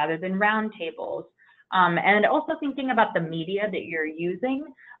chats rather than roundtables, and also thinking about the media that you're using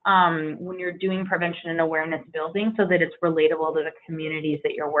when you're doing prevention and awareness building, so that it's relatable to the communities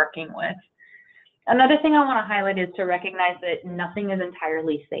that you're working with. Another thing I want to highlight is to recognize that nothing is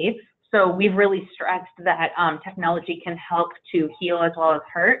entirely safe. So we've really stressed that technology can help to heal as well as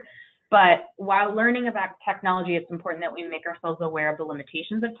hurt. But while learning about technology, it's important that we make ourselves aware of the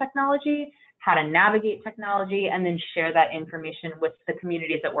limitations of technology, how to navigate technology, and then share that information with the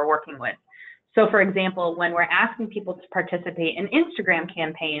communities that we're working with. So for example, when we're asking people to participate in Instagram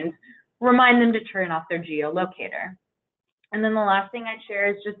campaigns, remind them to turn off their geolocator. And then the last thing I'd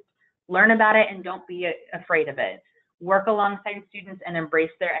share is just learn about it and don't be afraid of it. Work alongside students and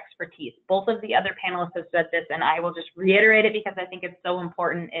embrace their expertise. Both of the other panelists have said this, and I will just reiterate it because I think it's so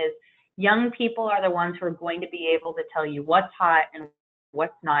important, is young people are the ones who are going to be able to tell you what's hot and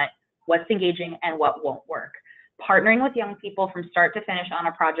what's not, what's engaging and what won't work. Partnering with young people from start to finish on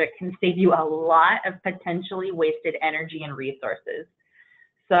a project can save you a lot of potentially wasted energy and resources.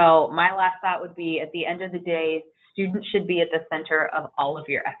 So my last thought would be, at the end of the day, students should be at the center of all of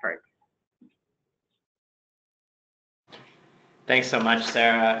your efforts. Thanks so much,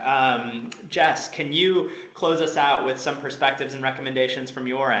 Sarah. Jess, can you close us out with some perspectives and recommendations from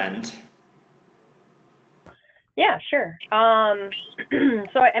your end? Yeah, sure.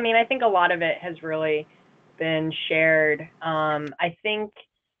 So, I mean, I think a lot of it has really been shared. I think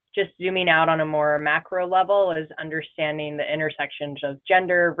just zooming out on a more macro level is understanding the intersections of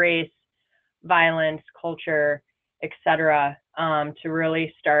gender, race, violence, culture, etc., to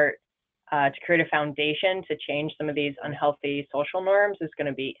really start to create a foundation to change some of these unhealthy social norms is going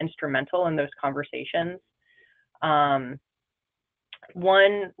to be instrumental in those conversations.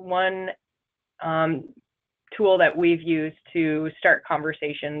 One tool that we've used to start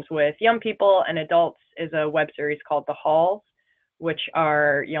conversations with young people and adults is a web series called The Halls, which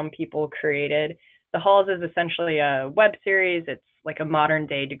are young people created. The Halls is essentially a web series. It's like a modern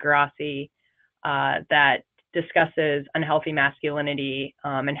day Degrassi that discusses unhealthy masculinity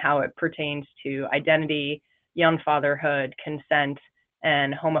and how it pertains to identity, young fatherhood, consent,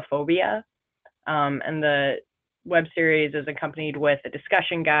 and homophobia. And the web series is accompanied with a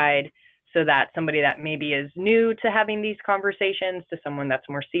discussion guide so that somebody that maybe is new to having these conversations to someone that's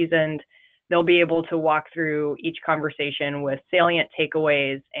more seasoned, they'll be able to walk through each conversation with salient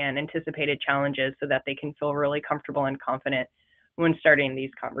takeaways and anticipated challenges so that they can feel really comfortable and confident when starting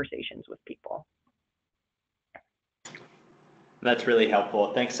these conversations with people. That's really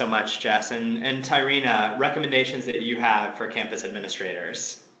helpful. Thanks so much, Jess. And Tyrina, recommendations that you have for campus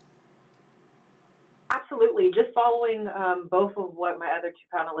administrators? Absolutely. Just following both of what my other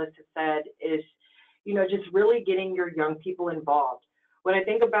two panelists have said is, just really getting your young people involved. When I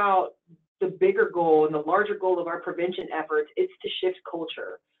think about the bigger goal and the larger goal of our prevention efforts, it's to shift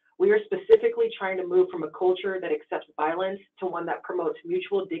culture. We are specifically trying to move from a culture that accepts violence to one that promotes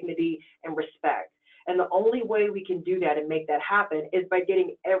mutual dignity and respect. And the only way we can do that and make that happen is by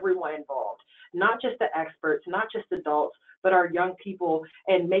getting everyone involved, not just the experts, not just adults, but our young people,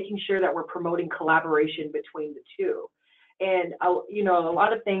 and making sure that we're promoting collaboration between the two. And, a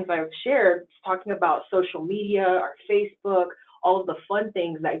lot of things I've shared talking about social media, our Facebook, all of the fun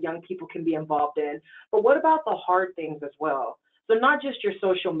things that young people can be involved in. But what about the hard things as well? So not just your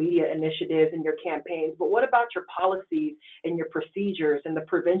social media initiatives and your campaigns, but what about your policies and your procedures and the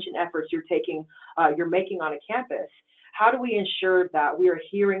prevention efforts you're making on a campus? How do we ensure that we are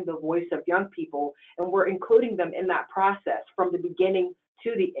hearing the voice of young people and we're including them in that process from the beginning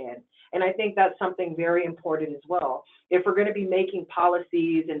to the end? And I think that's something very important as well. If we're going to be making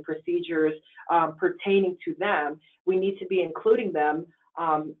policies and procedures pertaining to them, we need to be including them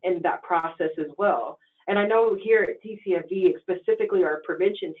in that process as well. And I know here at TCFD, specifically our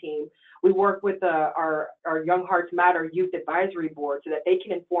prevention team, we work with our Young Hearts Matter Youth Advisory Board so that they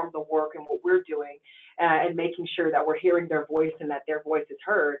can inform the work and what we're doing and making sure that we're hearing their voice and that their voice is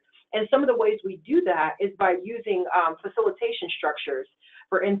heard. And some of the ways we do that is by using facilitation structures.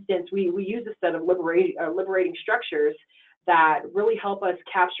 For instance, we use a set of liberating structures that really help us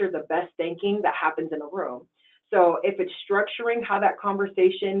capture the best thinking that happens in a room. So if it's structuring how that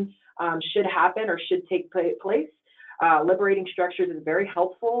conversation should happen or should take place, liberating structures is very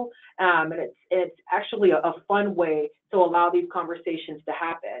helpful, and it's actually a fun way to allow these conversations to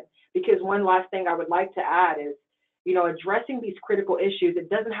happen. Because one last thing I would like to add is, addressing these critical issues, it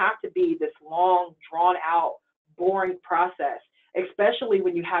doesn't have to be this long, drawn out, boring process, especially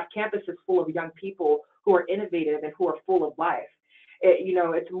when you have campuses full of young people who are innovative and who are full of life.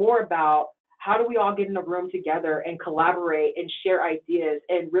 It's more about how do we all get in a room together and collaborate and share ideas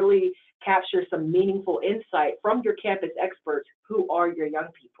and really capture some meaningful insight from your campus experts who are your young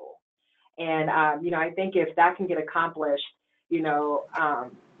people. And, I think if that can get accomplished,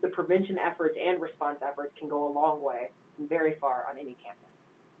 the prevention efforts and response efforts can go a long way and very far on any campus.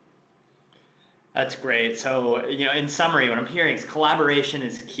 That's great. So, in summary, what I'm hearing is collaboration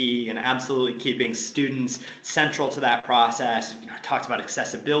is key and absolutely keeping students central to that process. I talked about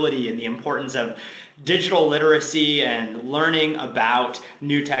accessibility and the importance of digital literacy and learning about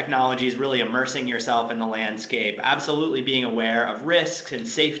new technologies, really immersing yourself in the landscape, absolutely being aware of risks and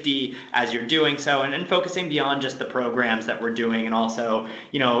safety as you're doing so, and then focusing beyond just the programs that we're doing, and also,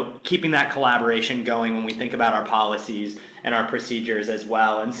 keeping that collaboration going when we think about our policies and our procedures as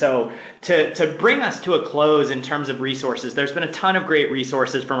well. And so to bring us to a close in terms of resources, there's been a ton of great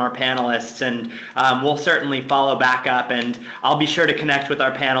resources from our panelists, and we'll certainly follow back up, and I'll be sure to connect with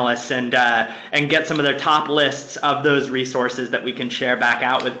our panelists and get some of their top lists of those resources that we can share back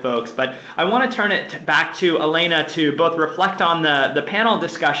out with folks. But I want to turn it back to Elena to both reflect on the panel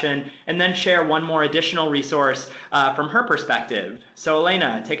discussion and then share one more additional resource from her perspective. So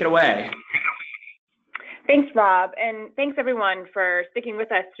Elena, take it away. Thanks, Rob, and thanks everyone for sticking with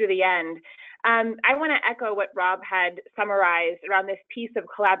us through the end. I want to echo what Rob had summarized around this piece of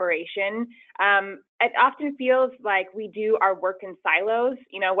collaboration. It often feels like we do our work in silos,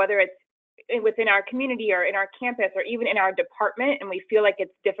 whether it's within our community or in our campus or even in our department, and we feel like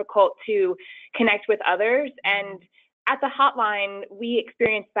it's difficult to connect with others. And at the hotline, we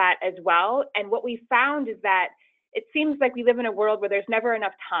experienced that as well. And what we found is that it seems like we live in a world where there's never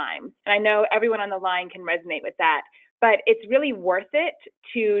enough time. And I know everyone on the line can resonate with that, but it's really worth it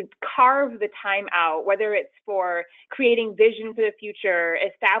to carve the time out, whether it's for creating vision for the future,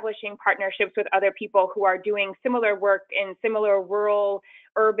 establishing partnerships with other people who are doing similar work in similar rural,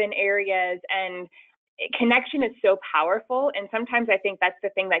 urban areas. And connection is so powerful. And sometimes I think that's the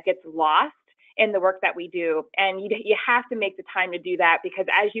thing that gets lost in the work that we do. And you have to make the time to do that, because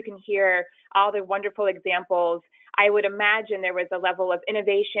as you can hear all the wonderful examples, I would imagine there was a level of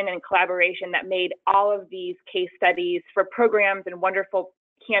innovation and collaboration that made all of these case studies for programs and wonderful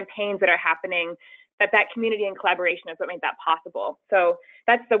campaigns that are happening, that community and collaboration is what made that possible. So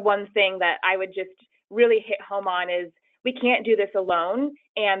that's the one thing that I would just really hit home on is we can't do this alone.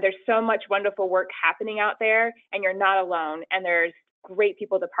 And there's so much wonderful work happening out there, and you're not alone. And there's great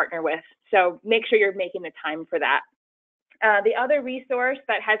people to partner with. So make sure you're making the time for that. The other resource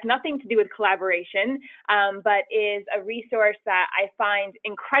that has nothing to do with collaboration, but is a resource that I find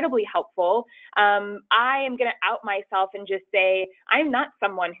incredibly helpful. I am going to out myself and just say I'm not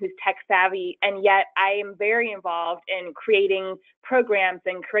someone who's tech savvy, and yet I am very involved in creating programs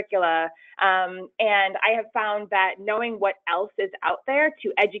and curricula. And I have found that knowing what else is out there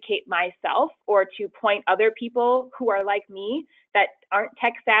to educate myself or to point other people who are like me that aren't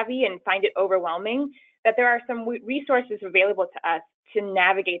tech savvy and find it overwhelming, that there are some resources available to us to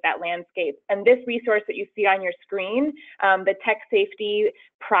navigate that landscape. And this resource that you see on your screen, the Tech Safety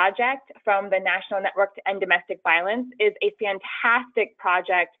Project from the National Network to End Domestic Violence, is a fantastic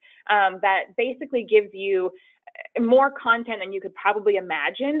project that basically gives you more content than you could probably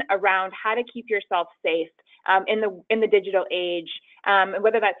imagine around how to keep yourself safe in the digital age,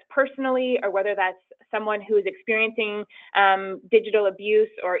 whether that's personally or whether that's someone who is experiencing digital abuse,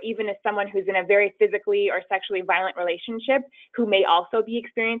 or even as someone who's in a very physically or sexually violent relationship who may also be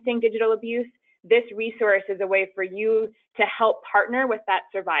experiencing digital abuse. This resource is a way for you to help partner with that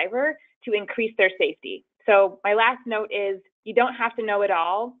survivor to increase their safety. So my last note is, you don't have to know it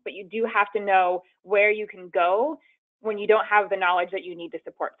all, but you do have to know where you can go when you don't have the knowledge that you need to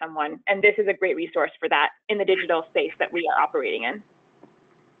support someone. And this is a great resource for that in the digital space that we are operating in.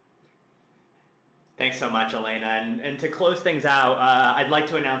 Thanks so much, Elena. And to close things out, I'd like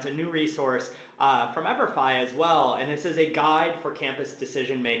to announce a new resource from EVERFI as well. And this is a guide for campus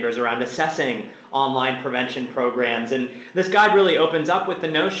decision makers around assessing online prevention programs. And this guide really opens up with the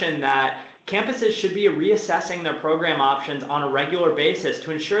notion that campuses should be reassessing their program options on a regular basis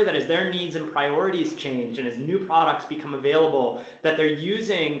to ensure that as their needs and priorities change and as new products become available, that they're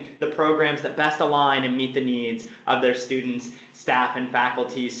using the programs that best align and meet the needs of their students, staff, and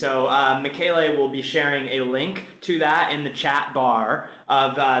faculty. So Michele will be sharing a link to that in the chat bar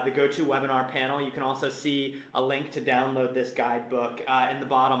of the GoToWebinar panel. You can also see a link to download this guidebook in the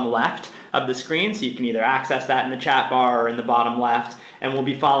bottom left of the screen, so you can either access that in the chat bar or in the bottom left, and we'll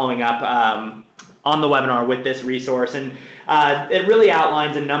be following up on the webinar with this resource. And it really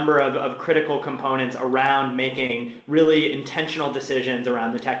outlines a number of critical components around making really intentional decisions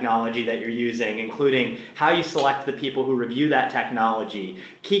around the technology that you're using, including how you select the people who review that technology,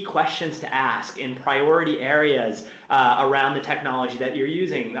 key questions to ask in priority areas around the technology that you're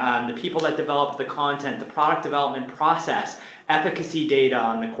using, the people that develop the content, the product development process, efficacy data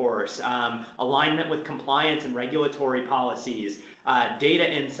on the course, alignment with compliance and regulatory policies,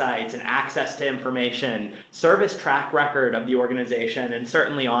 data insights and access to information, service track record of the organization, and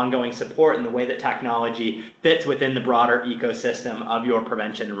certainly ongoing support in the way that technology fits within the broader ecosystem of your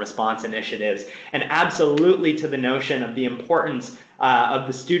prevention and response initiatives. And absolutely to the notion of the importance of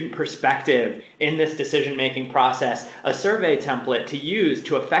the student perspective in this decision-making process, a survey template to use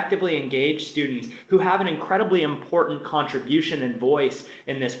to effectively engage students who have an incredibly important contribution and voice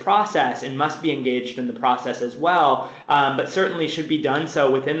in this process and must be engaged in the process as well, but certainly should be done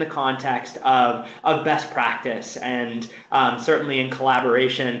so within the context of best practice and certainly in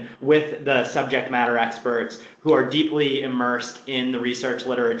collaboration with the subject matter experts who are deeply immersed in the research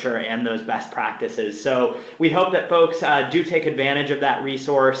literature and those best practices. So we hope that folks do take advantage of that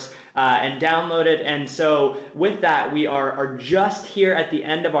resource and download it. And so with that, we are just here at the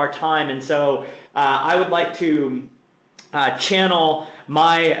end of our time. And so I would like to channel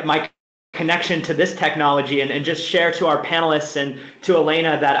my connection to this technology and just share to our panelists and to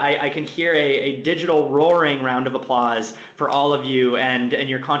Elena that I can hear a digital roaring round of applause for all of you and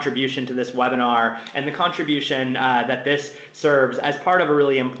your contribution to this webinar and the contribution that this serves as part of a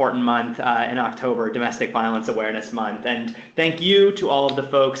really important month in October, Domestic Violence Awareness Month. And thank you to all of the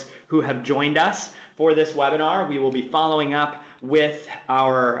folks who have joined us for this webinar. We will be following up with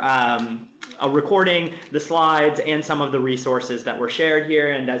our recording, the slides, and some of the resources that were shared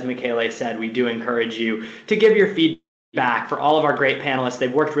here. And as Michele said, we do encourage you to give your feedback for all of our great panelists.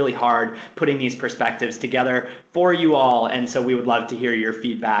 They've worked really hard putting these perspectives together for you all. And so we would love to hear your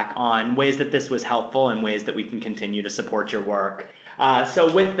feedback on ways that this was helpful and ways that we can continue to support your work.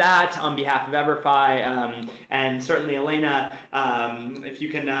 So with that, on behalf of EVERFI and certainly Elena, if you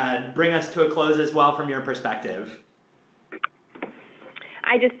can bring us to a close as well from your perspective.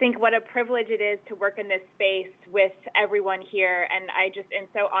 I just think what a privilege it is to work in this space with everyone here, and I just am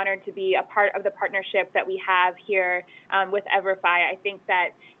so honored to be a part of the partnership that we have here with EVERFI. I think that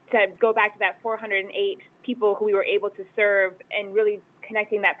to go back to that 408 people who we were able to serve and really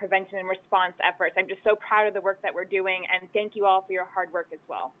connecting that prevention and response efforts, I'm just so proud of the work that we're doing, and thank you all for your hard work as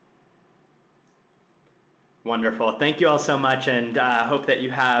well. Wonderful. Thank you all so much, and hope that you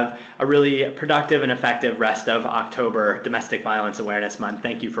have a really productive and effective rest of October, Domestic Violence Awareness Month.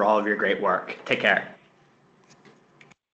 Thank you for all of your great work. Take care.